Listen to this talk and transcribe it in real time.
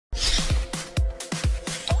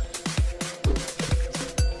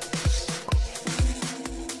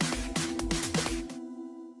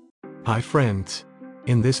Hi friends.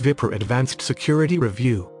 In this Vipre Advanced Security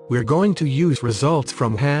review, we're going to use results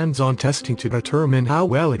from hands-on testing to determine how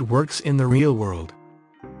well it works in the real world.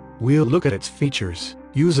 We'll look at its features,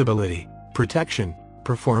 usability, protection,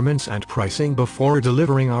 performance and pricing before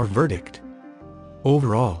delivering our verdict.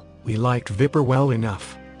 Overall, we liked Vipre well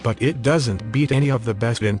enough, but it doesn't beat any of the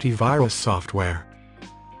best antivirus software.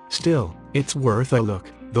 Still, it's worth a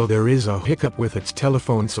look, though there is a hiccup with its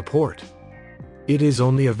telephone support. It is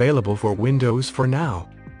only available for Windows for now.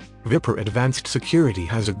 Vipre Advanced Security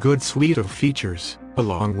has a good suite of features,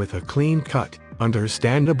 along with a clean-cut,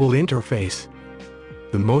 understandable interface.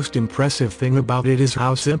 The most impressive thing about it is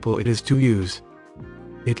how simple it is to use.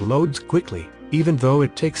 It loads quickly, even though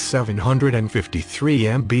it takes 753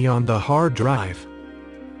 MB on the hard drive.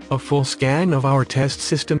 A full scan of our test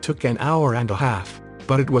system took an hour and a half,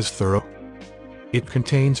 but it was thorough. It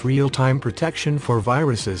contains real-time protection for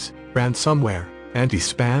viruses, ransomware,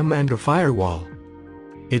 anti-spam and a firewall.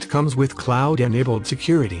 It comes with cloud-enabled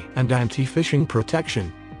security and anti-phishing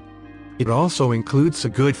protection. It also includes a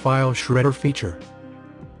good file shredder feature.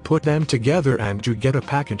 Put them together and you get a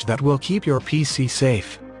package that will keep your PC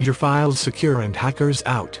safe, your files secure and hackers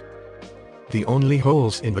out. The only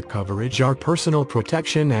holes in the coverage are personal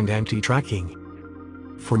protection and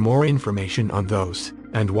anti-tracking. For more information on those,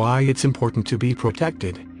 and why it's important to be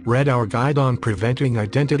protected, read our guide on preventing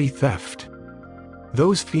identity theft.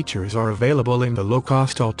 Those features are available in the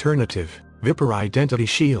low-cost alternative, Vipre Identity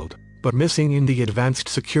Shield, but missing in the Advanced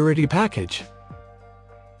Security package.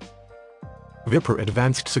 Vipre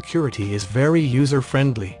Advanced Security is very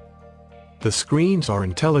user-friendly. The screens are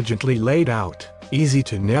intelligently laid out, easy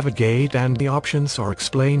to navigate and the options are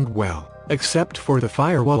explained well, except for the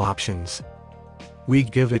firewall options. We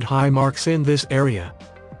give it high marks in this area.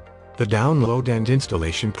 The download and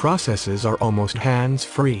installation processes are almost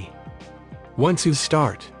hands-free. Once you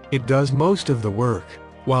start, it does most of the work,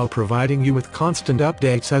 while providing you with constant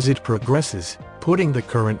updates as it progresses, putting the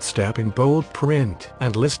current step in bold print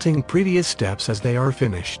and listing previous steps as they are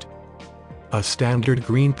finished. A standard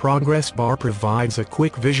green progress bar provides a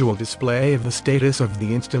quick visual display of the status of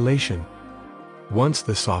the installation. Once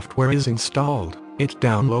the software is installed, it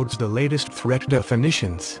downloads the latest threat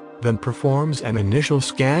definitions, then performs an initial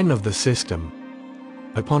scan of the system.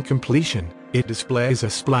 Upon completion, it displays a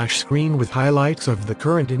splash screen with highlights of the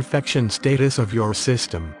current infection status of your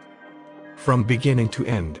system. From beginning to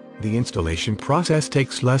end, the installation process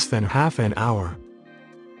takes less than half an hour.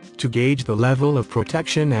 To gauge the level of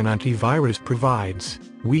protection an antivirus provides,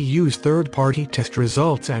 we use third-party test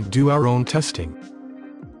results and do our own testing.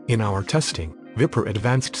 In our testing, Vipre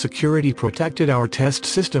Advanced Security protected our test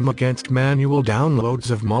system against manual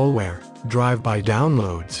downloads of malware, drive-by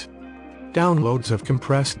downloads, downloads of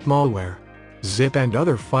compressed malware, zip and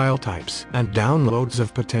other file types, and downloads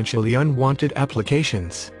of potentially unwanted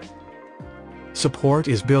applications. Support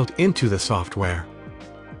is built into the software.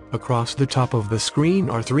 Across the top of the screen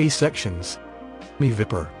are three sections: My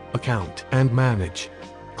Vipre, Account and Manage.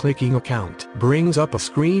 Clicking Account brings up a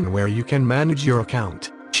screen where you can manage your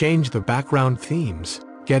account, change the background themes,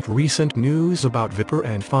 get recent news about Vipre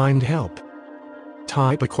and find help.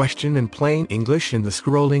 Type a question in plain English in the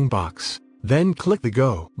scrolling box, then click the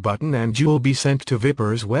Go button and you'll be sent to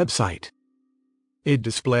Vipre's website. It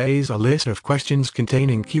displays a list of questions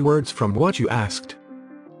containing keywords from what you asked.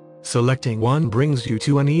 Selecting one brings you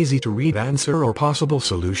to an easy-to-read answer or possible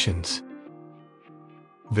solutions.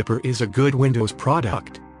 Vipre is a good Windows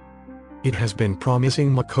product. It has been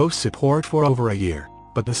promising macOS support for over a year,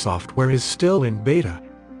 but the software is still in beta.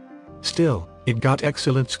 Still, it got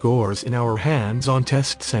excellent scores in our hands-on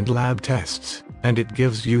tests and lab tests, and it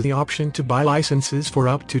gives you the option to buy licenses for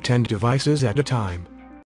up to 10 devices at a time.